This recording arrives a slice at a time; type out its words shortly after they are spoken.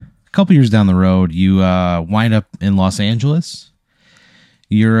couple years down the road, you wind up in Los Angeles.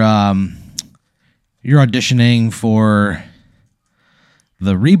 You're auditioning for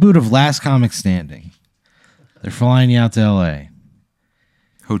the reboot of Last Comic Standing. They're flying you out to L.A.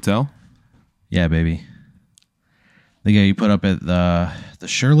 Hotel? Yeah, baby. They get you put up at the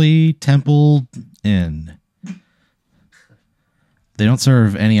Shirley Temple Inn. They don't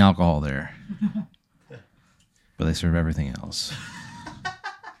serve any alcohol there, but they serve everything else.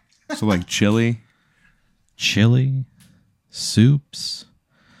 So like chili, soups.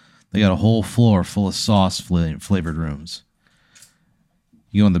 They got a whole floor full of sauce flavored rooms.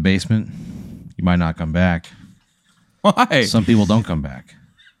 You go in the basement, you might not come back. Why? Some people don't come back.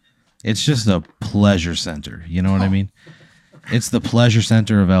 It's just a pleasure center. You know what I mean? It's the pleasure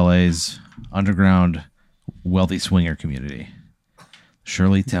center of LA's underground wealthy swinger community.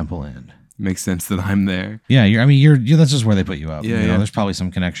 Shirley Temple Inn. Makes sense that I'm there. Yeah, you're that's just where they put you up. Yeah, you know, yeah. There's probably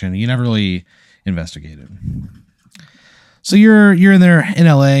some connection. You never really investigated. So you're in there in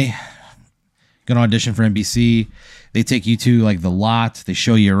LA, gonna audition for NBC. They take you to like the lot. They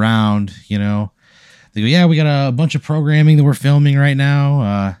show you around. You know, they go, yeah, we got a bunch of programming that we're filming right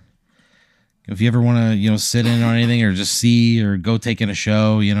now. If you ever want to, sit in on anything or just see or go take in a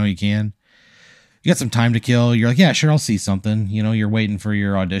show, you can. You got some time to kill. You're like, yeah, sure, I'll see something. You're waiting for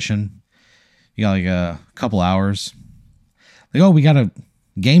your audition. You got like a couple hours. Like, oh, we got a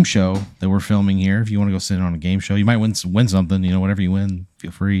game show that we're filming here. If you want to go sit in on a game show, you might win something. Whatever you win,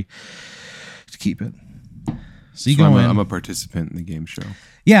 feel free to keep it. So you go in. I'm a participant in the game show.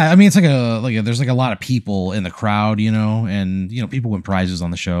 Yeah, I mean, it's there's like a lot of people in the crowd, and people win prizes on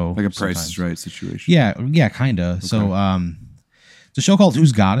the show. Like a Price sometimes. is Right situation. Yeah, kind of. Okay. So it's a show called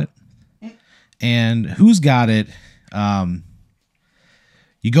Who's Got It? And Who's Got It?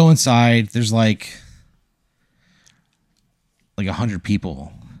 You go inside, there's like 100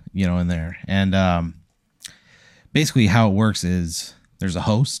 people, in there. And basically how it works is there's a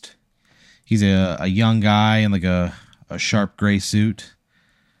host. He's a young guy in like a sharp gray suit.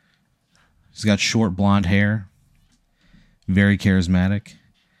 He's got short blonde hair. Very charismatic.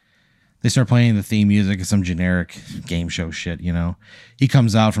 They start playing the theme music of some generic game show shit, He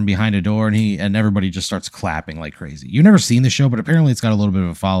comes out from behind a door and everybody just starts clapping like crazy. You've never seen the show, but apparently it's got a little bit of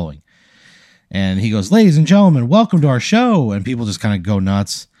a following. And he goes, ladies and gentlemen, welcome to our show. And people just kind of go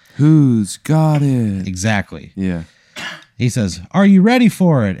nuts. Who's got it? Exactly. Yeah. He says, are you ready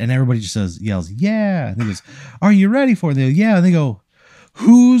for it? And everybody just yells, yeah. And he goes, are you ready for it? They go, yeah. And they go,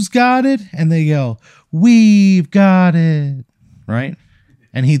 who's got it? And they go, we've got it. Right?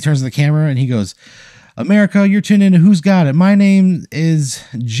 And he turns to the camera and he goes, America, you're tuned into Who's Got It? My name is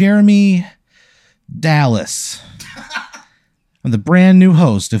Jeremy Dallas. I'm the brand new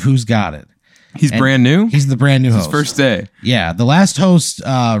host of Who's Got It. He's brand new? He's the brand new host. His first day. Yeah. The last host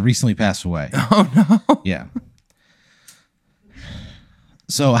recently passed away. Oh, no. Yeah.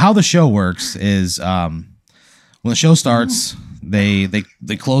 So how the show works is when the show starts, they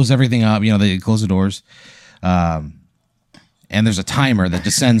close everything up. They close the doors. And there's a timer that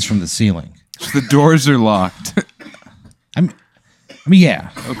descends from the ceiling. So the doors are locked. I mean, yeah.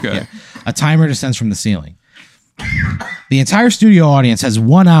 Okay. Yeah. A timer descends from the ceiling. The entire studio audience has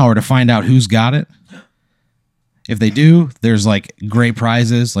 1 hour to find out who's got it. If they do, there's like great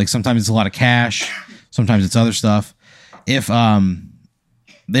prizes. Like sometimes it's a lot of cash. Sometimes it's other stuff. If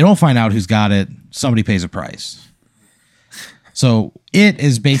they don't find out who's got it, somebody pays a price. So it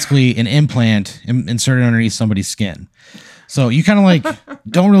is basically an implant inserted underneath somebody's skin. So you kind of like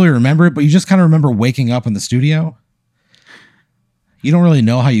don't really remember it, but you just kind of remember waking up in the studio. You don't really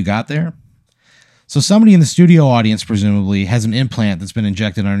know how you got there. So somebody in the studio audience presumably has an implant that's been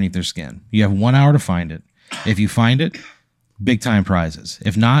injected underneath their skin. You have 1 hour to find it. If you find it, big time prizes.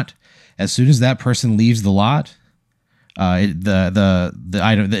 If not, as soon as that person leaves the lot, it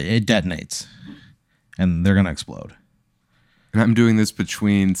detonates, and they're gonna explode. And I'm doing this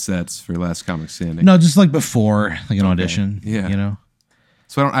between sets for Last Comic Standing. No, just like before, like an audition. Yeah.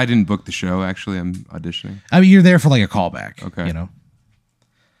 So I didn't book the show. Actually, I'm auditioning. I mean, you're there for like a callback. Okay.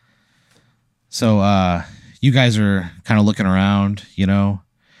 So you guys are kind of looking around. You're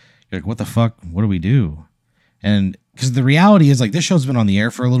like, what the fuck? What do we do? And because the reality is, like, this show's been on the air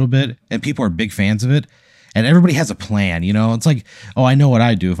for a little bit, and people are big fans of it. And everybody has a plan, It's like, oh, I know what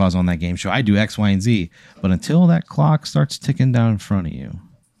I'd do if I was on that game show. I do X, Y, and Z. But until that clock starts ticking down in front of you,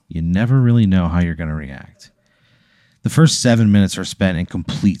 you never really know how you're going to react. The first 7 minutes are spent in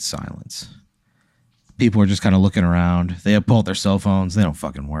complete silence. People are just kind of looking around. They pull out their cell phones. They don't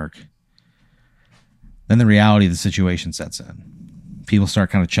fucking work. Then the reality of the situation sets in. People start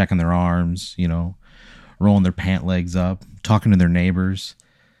kind of checking their arms, rolling their pant legs up, talking to their neighbors.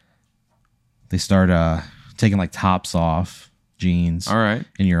 They start taking like tops off, jeans, All right.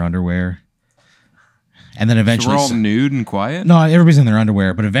 in your underwear. And then So eventually... we're all nude and quiet? No, everybody's in their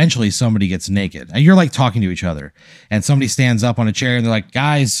underwear, but eventually somebody gets naked. And you're like talking to each other. And somebody stands up on a chair and they're like,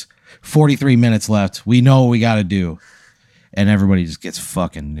 guys, 43 minutes left. We know what we got to do. And everybody just gets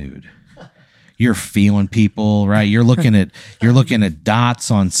fucking nude. You're feeling people, right? You're looking at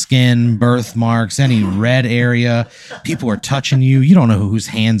dots on skin, birthmarks, any red area. People are touching you. You don't know whose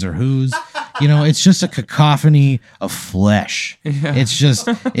hands are whose. It's just a cacophony of flesh. Yeah. It's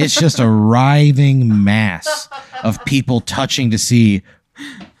just a writhing mass of people touching to see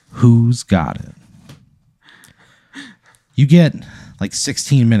who's got it. You get like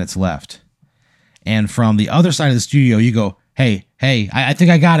 16 minutes left. And from the other side of the studio, you go, hey, I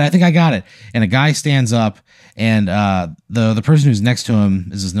think I got it. And a guy stands up, and the person who's next to him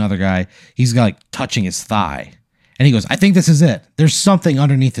is another guy. He's like touching his thigh. And he goes, I think this is it. There's something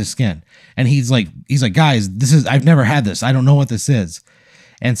underneath his skin. And he's like, guys, I've never had this. I don't know what this is.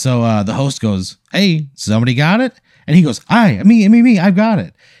 And so the host goes, hey, somebody got it? And he goes, me, I've got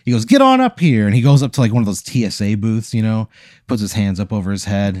it. He goes, get on up here. And he goes up to like one of those TSA booths, puts his hands up over his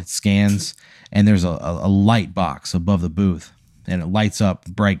head, scans, and there's a light box above the booth, and it lights up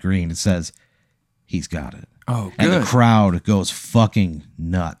bright green. It says, he's got it. Oh, good. And the crowd goes fucking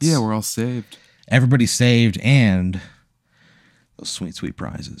nuts. Yeah, we're all saved. Everybody's saved, and those sweet, sweet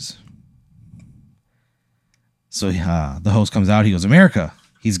prizes. So the host comes out. He goes, America,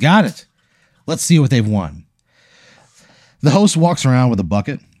 he's got it. Let's see what they've won. The host walks around with a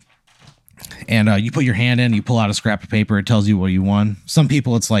bucket, and you put your hand in, you pull out a scrap of paper. It tells you what you won. Some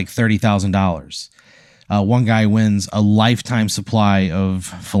people, it's like $30,000. One guy wins a lifetime supply of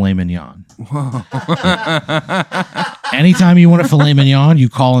filet mignon. Whoa. Anytime you want a filet mignon, you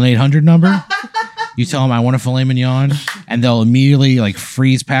call an 800 number. You tell them I want a filet mignon, and they'll immediately like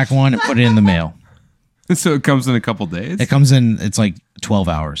freeze pack one and put it in the mail. So it comes in a couple days? It comes in, it's like 12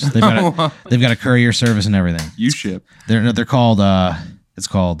 hours. They've got a courier service and everything. You ship. They're called, it's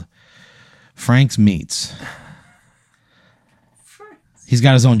called Frank's Meats. He's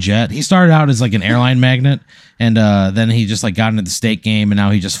got his own jet. He started out as like an airline magnate, and then he just like got into the steak game, and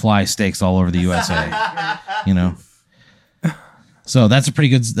now he just flies steaks all over the USA. So that's a pretty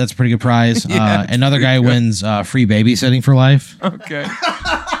good prize. Yeah, another guy wins free babysitting for life. Okay.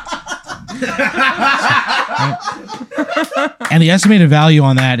 And the estimated value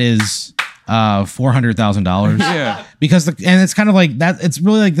on that is $400,000. Yeah, because and it's kind of like that. It's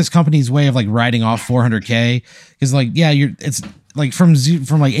really like this company's way of like writing off $400K, because like it's like from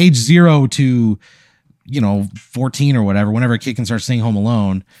like age 0 to 14 or whatever. Whenever a kid can start singing Home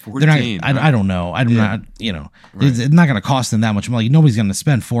Alone, 14, they're not. I don't know. I'm not. It's not going to cost them that much. I'm like, nobody's going to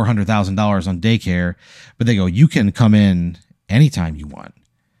spend $400,000 on daycare, but they go, you can come in anytime you want.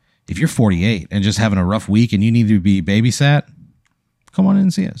 If you're 48 and just having a rough week and you need to be babysat, come on in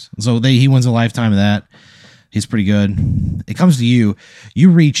and see us. So he wins a lifetime of that. He's pretty good. It comes to you.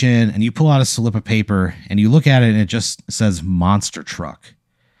 You reach in and you pull out a slip of paper and you look at it and it just says Monster Truck.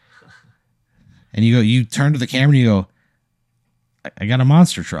 And you turn to the camera and you go, I got a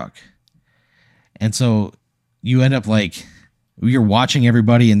monster truck. And so you end up like, you're watching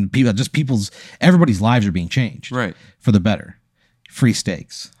everybody, and everybody's lives are being changed. Right. For the better. Free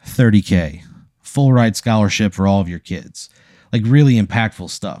steaks, $30K, full ride scholarship for all of your kids. Like really impactful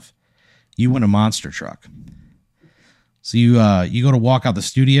stuff. You win a monster truck. So you go to walk out the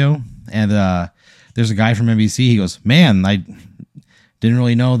studio, and there's a guy from NBC. He goes, man, I didn't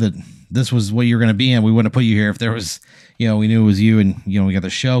really know that this was what you were going to be in. We wouldn't have put you here if there was, we knew it was you, and we got the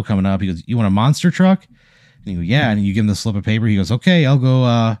show coming up. He goes, you want a monster truck? And you go, yeah. And you give him the slip of paper. He goes, okay, I'll go.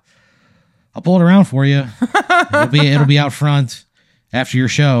 I'll pull it around for you. It'll be out front after your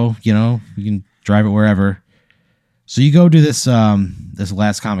show. You can drive it wherever. So you go do this this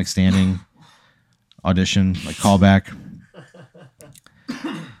Last Comic Standing audition, like callback.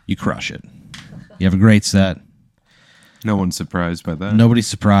 You crush it. You have a great set. No one's surprised by that. Nobody's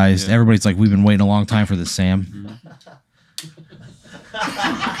surprised. Yeah. Everybody's like, we've been waiting a long time for this, Sam. Mm-hmm.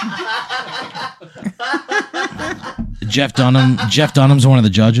 Jeff Dunham's one of the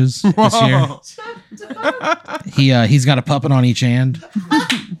judges this year. He's got a puppet on each hand,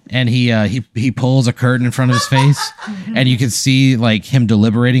 and he pulls a curtain in front of his face, and you can see like him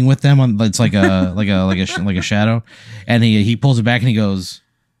deliberating with them on. It's like a shadow, and he pulls it back and he goes,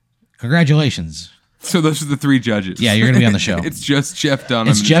 "Congratulations." So those are the three judges. Yeah, you're gonna be on the show. It's just Jeff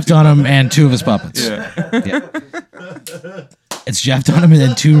Dunham. It's Jeff Dunham and two of his puppets. Yeah. It's Jeff Dunham and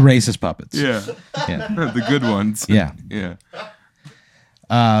then two racist puppets. Yeah. Yeah. The good ones. Yeah. Yeah.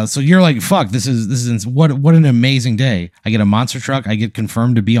 So you're like, fuck, this is what an amazing day. I get a monster truck. I get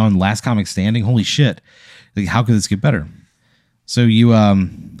confirmed to be on Last Comic Standing. Holy shit. Like, how could this get better? So you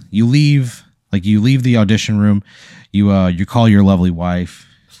leave the audition room. You call your lovely wife,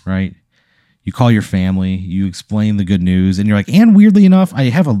 right? You call your family, you explain the good news, and you're like, and weirdly enough, I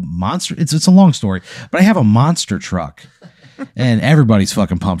have a monster. It's a long story, but I have a monster truck. And everybody's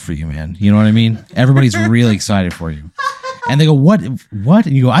fucking pumped for you, man. You know what I mean? Everybody's really excited for you. And they go, what?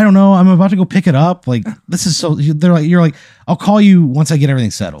 And you go, I don't know. I'm about to go pick it up. Like, this is so, you're like, I'll call you once I get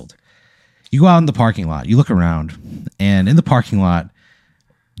everything settled. You go out in the parking lot, you look around, and in the parking lot,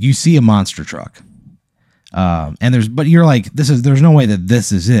 you see a monster truck. But you're like, there's no way that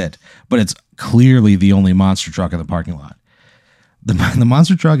this is it, but it's clearly the only monster truck in the parking lot. The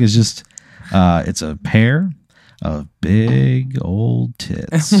monster truck is just, it's a pair of big old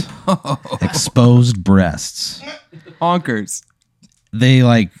tits, exposed breasts, honkers.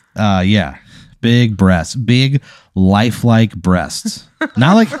 They big breasts, big lifelike breasts.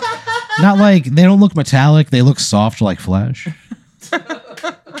 Not like they don't look metallic. They look soft like flesh.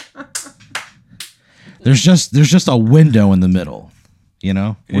 There's just a window in the middle, you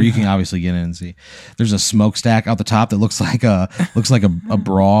know, where you can obviously get in and see. There's a smokestack out the top that looks like a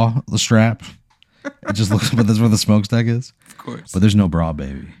bra strap. It just looks, but that's where the smokestack is. Of course. But there's no bra,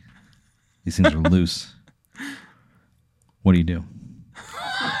 baby. These things are loose. What do you do?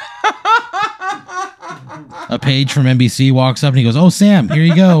 A page from NBC walks up and he goes, "Oh, Sam, here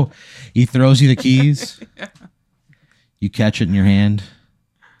you go." He throws you the keys. Yeah. You catch it in your hand.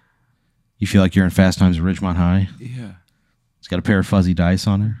 You feel like you're in Fast Times at Ridgemont High. Yeah. It's got a pair of fuzzy dice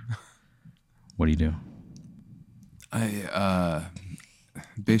on her. What do you do?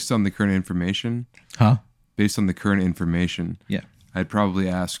 Based on the current information. Huh? Based on the current information. Yeah. I'd probably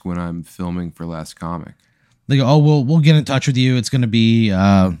ask when I'm filming for Last Comic. They go, "Oh, we'll get in touch with you. It's going to be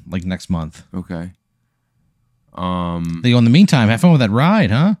like next month." Okay. They go, "In the meantime, have fun with that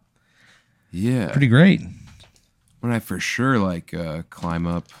ride, huh?" Yeah. Pretty great. When I for sure climb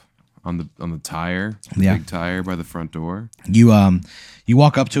up on the tire, yeah. Big tire by the front door. You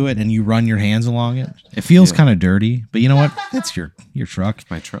walk up to it and you run your hands along it. It feels kind of dirty, but you know what? It's your truck.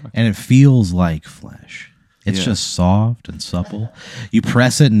 It's my truck. And it feels like flesh. It's just soft and supple. You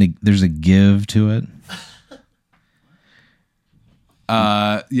press it and there's a give to it.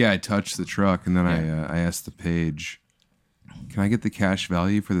 I touched the truck and then I asked the page, "Can I get the cash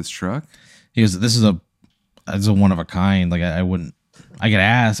value for this truck?" He goes, "This is a one of a kind. Like I wouldn't. I could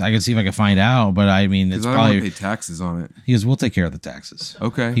ask. I could see if I could find out, but I mean, it's I probably don't want to pay taxes on it." He goes, "We'll take care of the taxes."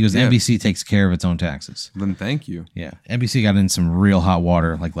 Okay. He goes, "NBC takes care of its own taxes." Then thank you. Yeah, NBC got in some real hot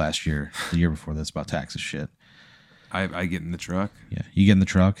water like last year, the year before this, about taxes shit. I get in the truck. Yeah, you get in the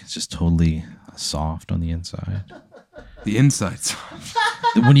truck. It's just totally soft on the inside. The inside's soft.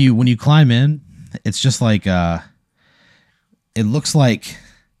 When you climb in, it's just like it looks like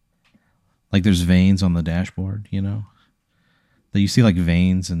there's veins on the dashboard, you know? That you see like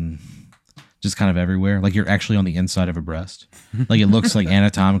veins and just kind of everywhere. Like you're actually on the inside of a breast. Like it looks like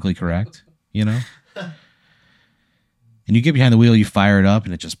anatomically correct, you know? And you get behind the wheel, you fire it up,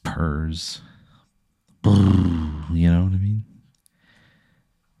 and it just purrs. You know what I mean?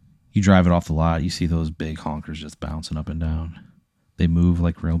 You drive it off the lot, you see those big honkers just bouncing up and down. They move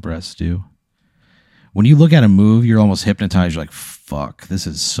like real breasts do. When you look at them move, you're almost hypnotized. You're like, fuck, this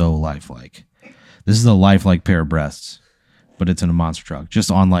is so lifelike. This is a lifelike pair of breasts, but it's in a monster truck,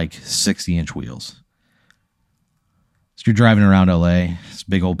 just on like 60-inch wheels. So you're driving around LA, this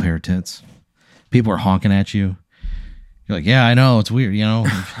big old pair of tits. People are honking at you. You're like, yeah, I know, it's weird, you know?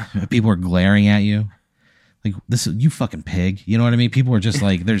 People are glaring at you. Like, this, you fucking pig. You know what I mean? People are just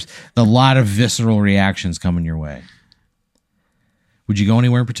like, there's a lot of visceral reactions coming your way. Would you go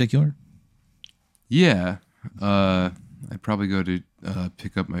anywhere in particular? Yeah. I'd probably go to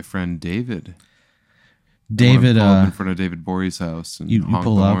pick up my friend David. David, pull up in front of David Borey's house and you honk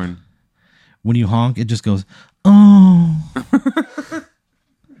pull the up. horn. When you honk, it just goes, oh.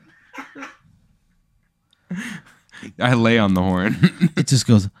 I lay on the horn. It just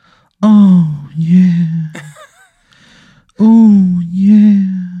goes, oh, yeah. Oh, yeah.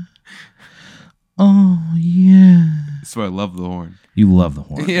 Oh, yeah. So I love the horn. You love the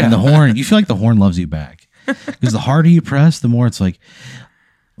horn. Yeah. And the horn, you feel like the horn loves you back. Because the harder you press, the more it's like,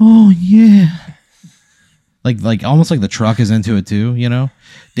 oh, yeah. Like almost like the truck is into it too, you know?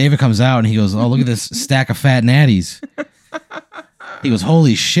 David comes out and he goes, oh, look at this stack of fat natties. He goes,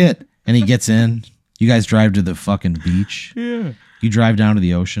 holy shit. And he gets in. You guys drive to the fucking beach. Yeah. You drive down to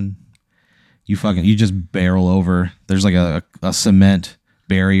the ocean. You just barrel over. There's like a cement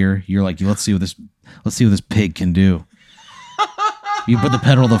barrier. You're like, let's see what this pig can do. You put the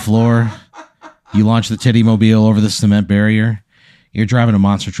pedal to the floor. You launch the titty mobile over the cement barrier. You're driving a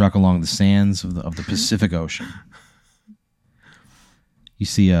monster truck along the sands of the Pacific Ocean. You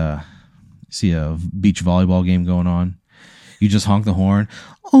see a beach volleyball game going on. You just honk the horn.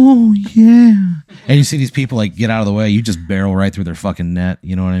 Oh yeah. And you see these people like get out of the way. You just barrel right through their fucking net.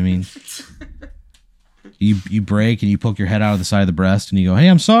 You know what I mean? You brake and you poke your head out of the side of the breast and you go, "Hey,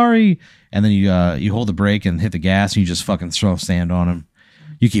 I'm sorry." And then you hold the brake and hit the gas and you just fucking throw sand on them.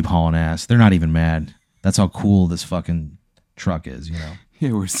 You keep hauling ass. They're not even mad. That's how cool this fucking truck is, you know.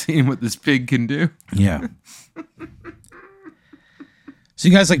 Yeah, we're seeing what this pig can do. Yeah. So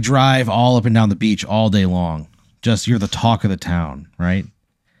you guys like drive all up and down the beach all day long. Just you're the talk of the town, right?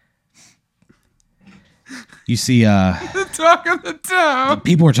 You see The talk of the town.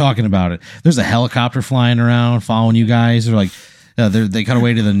 people are talking about it. There's a helicopter flying around following you guys. They're like they cut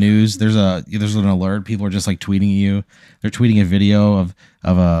away to the news. There's an alert. People are just like tweeting you. They're tweeting a video of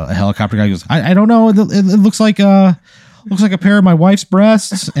a helicopter guy who goes, I don't know. It looks like a pair of my wife's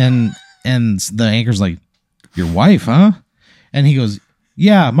breasts. And the anchor's like, "Your wife, huh?" And he goes,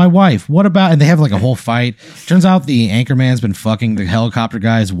 "Yeah, my wife. What about?" And they have like a whole fight. Turns out the anchor man's been fucking the helicopter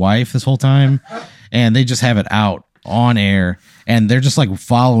guy's wife this whole time, and they just have it out on air. And they're just like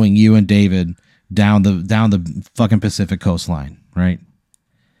following you and David down the fucking Pacific coastline, right?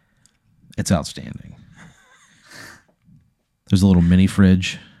 It's outstanding. There's a little mini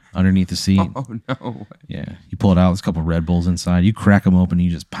fridge underneath the seat. Oh, no. Yeah, you pull it out. There's a couple Red Bulls inside. You crack them open and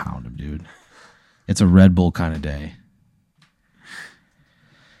you just pound them, dude. It's a Red Bull kind of day.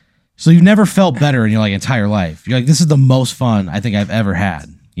 So you've never felt better in your like entire life. You're like, this is the most fun I think I've ever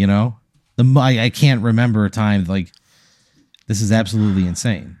had. You know, I can't remember a time like this is absolutely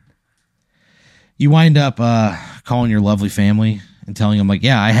insane. You wind up calling your lovely family and telling them like,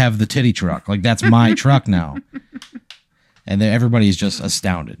 "Yeah, I have the Tittytruck. Like that's my truck now." And everybody's just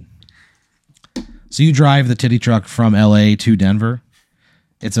astounded. So you drive the Tittytruck from LA to Denver.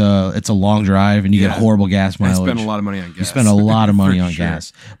 It's a long drive and you get horrible gas mileage. I spend a lot of money on gas. You spend a lot of money on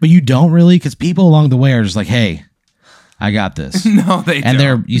gas. But you don't really, because people along the way are just like, "Hey, I got this." No, they and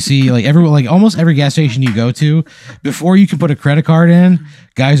don't. You see like almost every gas station you go to, before you can put a credit card in,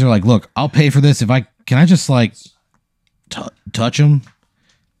 guys are like, "Look, I'll pay for this can I just like touch them?"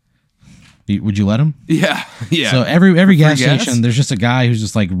 Would you let him? Yeah. So every gas gas? station, there's just a guy who's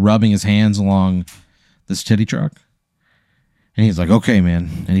just like rubbing his hands along this titty truck. And he's like, "Okay, man."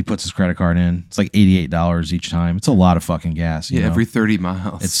 And he puts his credit card in. It's like $88 each time. It's a lot of fucking gas. You know? Every 30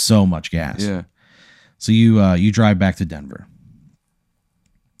 miles. It's so much gas. Yeah. So you drive back to Denver.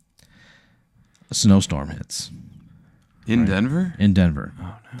 A snowstorm hits. In Denver? In Denver.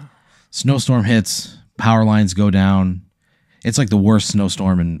 Oh, no. Snowstorm hits. Power lines go down. It's like the worst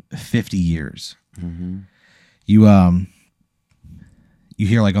snowstorm in 50 years. Mm-hmm. You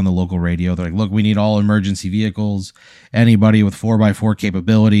hear like on the local radio, they're like, "Look, we need all emergency vehicles. Anybody with 4x4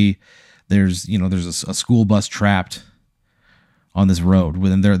 capability. There's a school bus trapped on this road.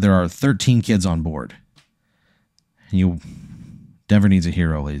 Within there are 13 kids on board. And Denver needs a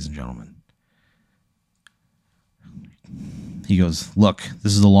hero, ladies and gentlemen." He goes, "Look,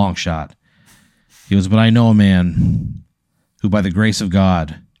 this is a long shot." He goes, "But I know a man who, by the grace of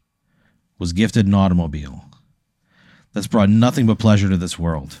God, was gifted an automobile that's brought nothing but pleasure to this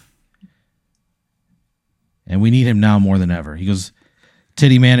world. And we need him now more than ever." He goes,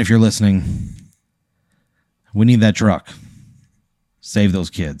 "Titty man, if you're listening, we need that truck. Save those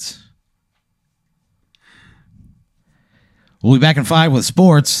kids." We'll be back in 5 with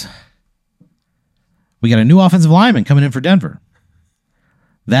sports. We got a new offensive lineman coming in for Denver.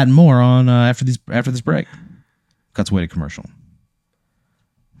 That and more on after this break. Cuts away to commercial.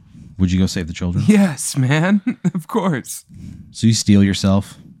 Would you go save the children? Yes, man. Of course. So you steel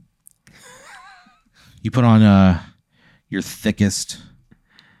yourself. You put on your thickest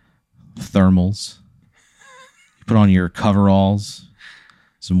thermals. You put on your coveralls,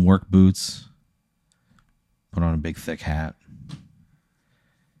 some work boots. Put on a big thick hat.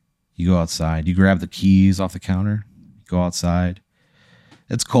 You go outside. You grab the keys off the counter. Go outside.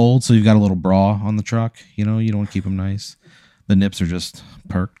 It's cold, so you've got a little bra on the truck. You know, you don't want to keep them nice. The nips are just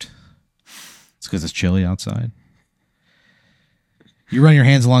perked. It's because it's chilly outside. You run your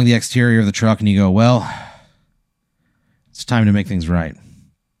hands along the exterior of the truck and you go, "Well, it's time to make things right."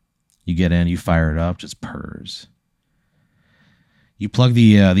 You get in, you fire it up, just purrs. You plug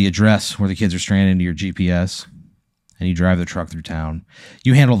the address where the kids are stranded into your GPS, and you drive the truck through town.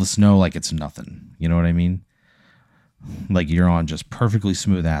 You handle the snow like it's nothing. You know what I mean? Like you're on just perfectly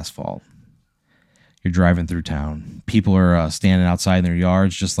smooth asphalt. You're driving through town. People are standing outside in their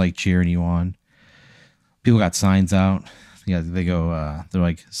yards just like cheering you on. People got signs out. Yeah, they go. They're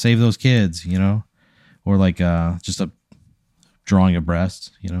like, save those kids, you know, or like just a drawing of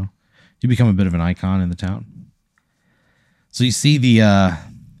breasts, you know. You become a bit of an icon in the town. So you see the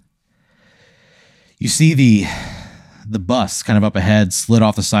bus kind of up ahead, slid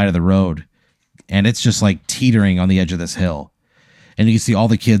off the side of the road, and it's just like teetering on the edge of this hill. And you can see all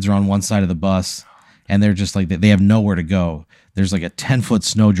the kids are on one side of the bus, and they're just like, they have nowhere to go. There's like a 10-foot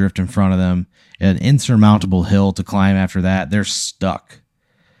snowdrift in front of them, an insurmountable hill to climb after that. They're stuck.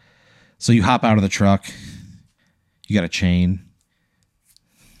 So you hop out of the truck. You got a chain.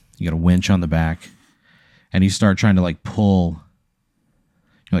 You got a winch on the back. And you start trying to like pull.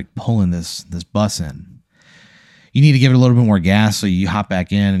 You're like pulling this bus in. You need to give it a little bit more gas, so you hop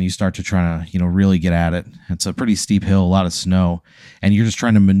back in and you start to try to, really get at it. It's a pretty steep hill, a lot of snow, and you're just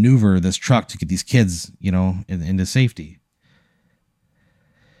trying to maneuver this truck to get these kids, into safety.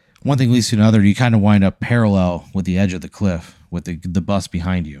 One thing leads to another. You kind of wind up parallel with the edge of the cliff with the bus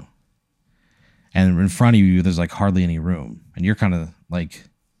behind you. And in front of you, there's like hardly any room. And you're kind of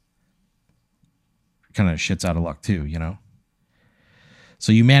shit's out of luck too,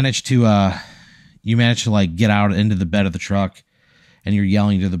 So you manage to like get out into the bed of the truck, and you're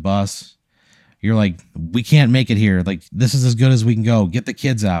yelling to the bus. You're like, we can't make it here. Like, this is as good as we can go. Get the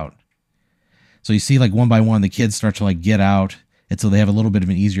kids out. So you see, like, one by one, the kids start to like get out. And so they have a little bit of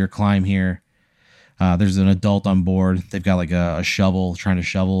an easier climb here. There's an adult on board. They've got like a shovel, trying to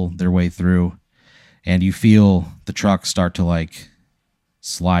shovel their way through. And you feel the truck start to like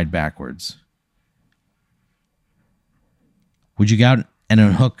slide backwards. Would you go out and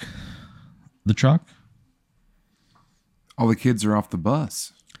unhook the truck? All the kids are off the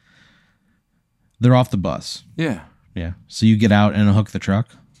bus. They're off the bus. Yeah. Yeah. So you get out and unhook the truck?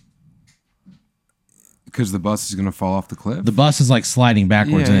 Because the bus is going to fall off the cliff? The bus is like sliding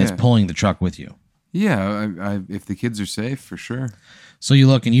backwards, and it's pulling the truck with you. Yeah, if the kids are safe, for sure. So you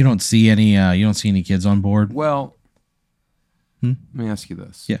look and you don't see any kids on board? Well, let me ask you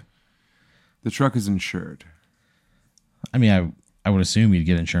this. Yeah. The truck is insured. I mean, I would assume you'd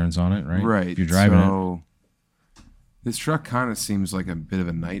get insurance on it, right? Right. If you're driving it. This truck kind of seems like a bit of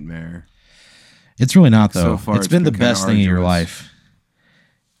a nightmare. It's really not, though. So far, it's been the best thing in your life.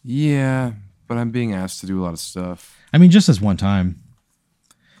 Yeah, but I'm being asked to do a lot of stuff. I mean, just this one time.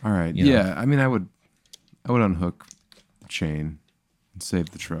 All right. Yeah, I mean, I would unhook the chain and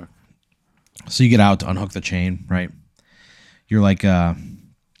save the truck. So you get out to unhook the chain, right? You're like, kind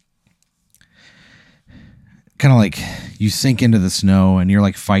of like you sink into the snow and you're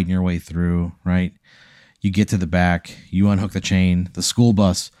like fighting your way through, right? You get to the back, you unhook the chain, the school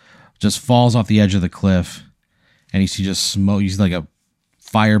bus just falls off the edge of the cliff, and you see just smoke. You see like a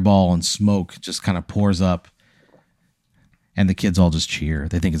fireball and smoke just kind of pours up, and the kids all just cheer.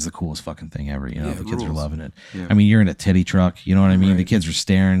 They think it's the coolest fucking thing ever. The kids are loving it. Yeah. I mean, you're in a Tittytruck. You know what I mean? Right. The kids are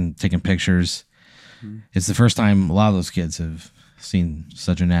staring, taking pictures. Mm-hmm. It's the first time a lot of those kids have seen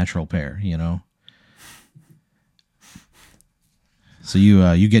such a natural pair. So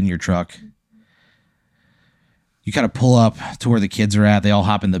you get in your truck. You kind of pull up to where the kids are at. They all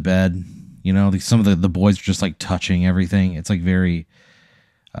hop in the bed. Some of the boys are just like touching everything. It's like very,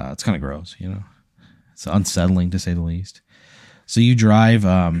 it's kind of gross. It's unsettling to say the least. So you drive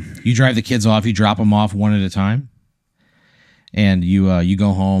the kids off. You drop them off one at a time, and you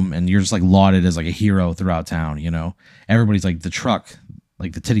go home, and you're just like lauded as like a hero throughout town. Everybody's like, the truck,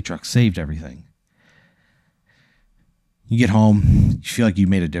 like the Tittytruck saved everything. You get home, you feel like you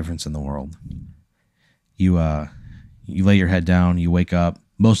made a difference in the world. You lay your head down, you wake up,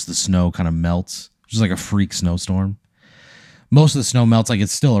 most of the snow kind of melts, just like a freak snowstorm. Most of the snow melts like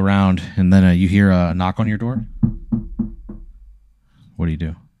it's still around, and then you hear a knock on your door. What do you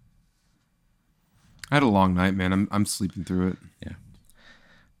do? I had a long night, man. I'm sleeping through it. Yeah.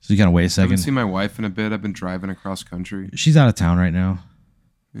 So you gotta wait a second. I haven't seen my wife in a bit. I've been driving across country. She's out of town right now.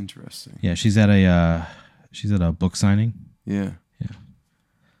 Interesting. Yeah, she's at a book signing. Yeah. Yeah.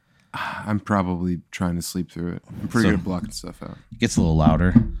 I'm probably trying to sleep through it. I'm pretty good at blocking stuff out. It gets a little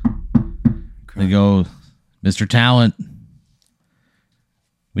louder. Okay. They go, Mr. Talent.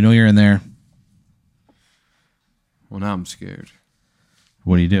 We know you're in there. Well, now I'm scared.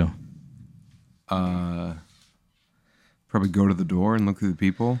 What do you do? Probably go to the door and look through the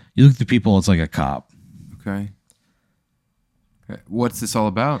people. You look through people, it's like a cop. Okay. What's this all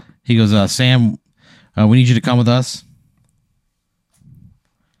about? He goes, Sam, we need you to come with us.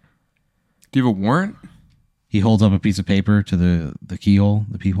 Do you have a warrant? He holds up a piece of paper to the keyhole,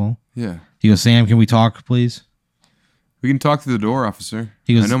 the peephole. Yeah. He goes, Sam, can we talk, please? We can talk through the door, officer.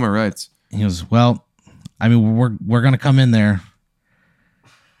 He goes, I know my rights. He goes, well, I mean, we're going to come in there.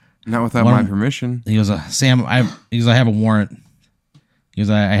 Not without my permission. He goes, Sam, I have a warrant. He goes,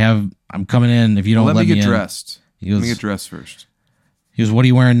 I'm coming in if you don't let me get in. Dressed. He goes, let me get dressed first. He goes, what are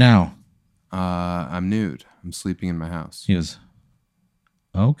you wearing now? I'm nude. I'm sleeping in my house. He goes,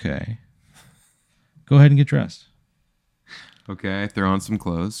 okay. Go ahead and get dressed. Okay, I throw on some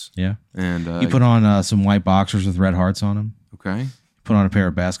clothes. Yeah. And you put on some white boxers with red hearts on them. Okay. Put on a pair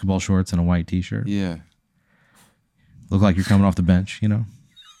of basketball shorts and a white t-shirt. Yeah. Look like you're coming off the bench, you know?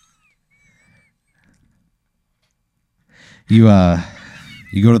 You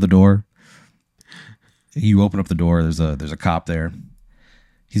go to the door. You open up the door. There's a cop there.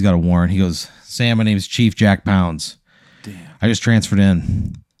 He's got a warrant. He goes, Sam, my name is Chief Jack Pounds. Damn. I just transferred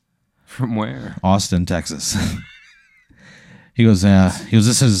in. From where? Austin, Texas. He goes,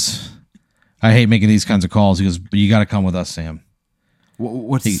 this is, I hate making these kinds of calls. He goes, but you got to come with us, Sam.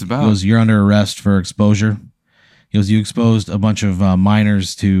 What's this about? He goes, you're under arrest for exposure. He goes, you exposed a bunch of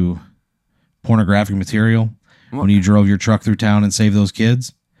minors to pornographic material when you drove your truck through town and saved those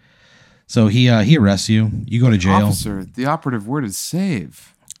kids. So he arrests you. You go to jail. Officer, the operative word is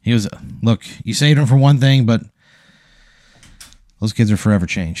save. He goes, look, you saved them for one thing, but those kids are forever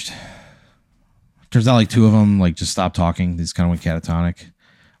changed. Turns out like two of them like just stopped talking. These kind of went catatonic.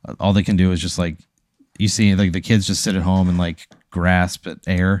 All they can do is just like, you see like the kids just sit at home and like grasp at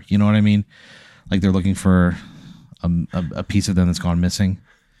air. You know what I mean? Like they're looking for a piece of them that's gone missing.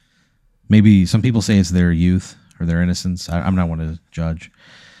 Maybe some people say it's their youth or their innocence. I'm not one to judge.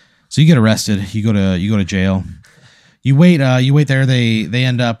 So you get arrested. You go to jail. You wait there. They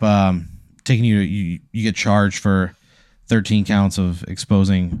end up taking you. You get charged for 13 counts of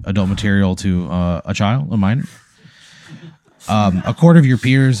exposing adult material to a child, a minor. A court of your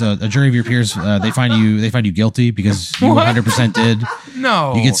peers, a jury of your peers, they find you guilty because you 100% did.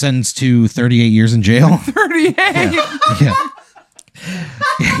 No. You get sentenced to 38 years in jail. 38? Yeah.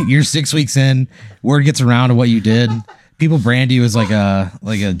 You're 6 weeks in. Word gets around to what you did. People brand you as like a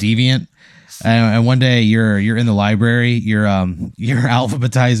deviant. And one day you're in the library. You're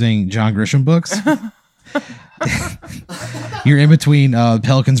alphabetizing John Grisham books. You're in between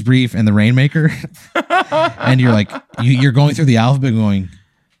Pelican's Brief and the Rainmaker, and you're like you're going through the alphabet, going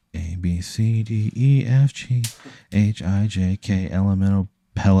A B C D E F G H I J K L M N O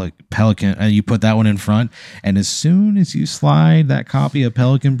Pelican, and you put that one in front. And as soon as you slide that copy of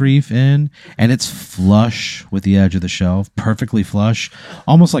Pelican Brief in, and it's flush with the edge of the shelf, perfectly flush,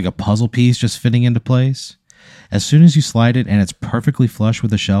 almost like a puzzle piece just fitting into place. As soon as you slide it, and it's perfectly flush with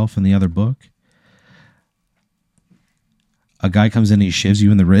the shelf and the other book. A guy comes in and he shivs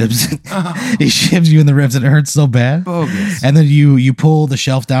you in the ribs. He shivs you in the ribs and it hurts so bad. Bogus. And then you pull the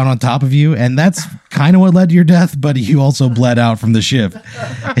shelf down on top of you, and that's kind of what led to your death, but you also bled out from the shiv.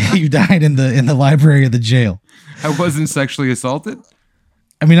 You died in the library of the jail. I wasn't sexually assaulted?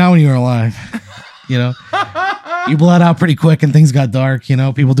 I mean, not when you were alive. You know? You bled out pretty quick and things got dark, you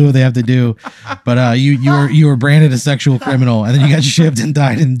know? People do what they have to do. But you were branded a sexual criminal, and then you got shivved and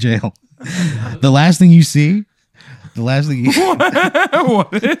died in jail. The last thing you see what is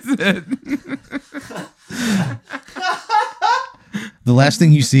it? The last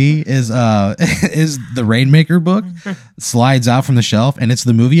thing you see is the Rainmaker book slides out from the shelf, and it's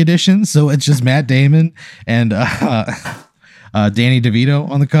the movie edition. So it's just Matt Damon and Danny DeVito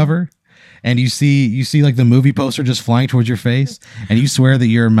on the cover, and you see like the movie poster just flying towards your face, and you swear that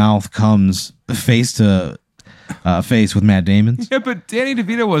your mouth comes face to face with Matt Damon. Yeah, but Danny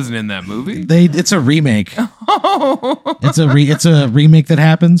DeVito wasn't in that movie. It's a remake. It's a remake that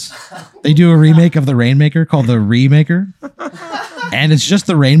happens. They do a remake of the Rainmaker called the Remaker, and it's just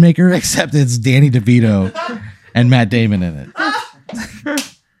the Rainmaker except it's Danny DeVito and Matt Damon in it.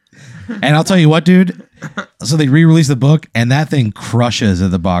 And I'll tell you what, dude. So they re-released the book, and that thing crushes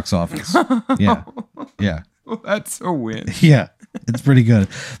at the box office. Yeah. Well, that's a win. Yeah. It's pretty good.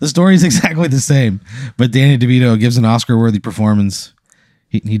 The story is exactly the same, but Danny DeVito gives an Oscar-worthy performance.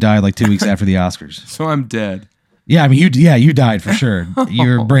 He died like 2 weeks after the Oscars. So I'm dead. Yeah, I mean, you died for sure.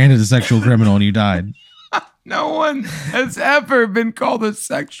 You're branded a sexual criminal and you died. No one has ever been called a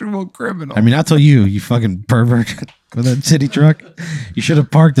sexual criminal. I mean, not till you fucking pervert with a Tittytruck. You should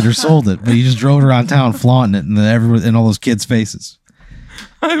have parked it or sold it, but you just drove around town flaunting it in all those kids' faces.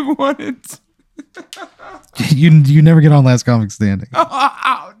 I wanted to. You never get on Last Comic Standing.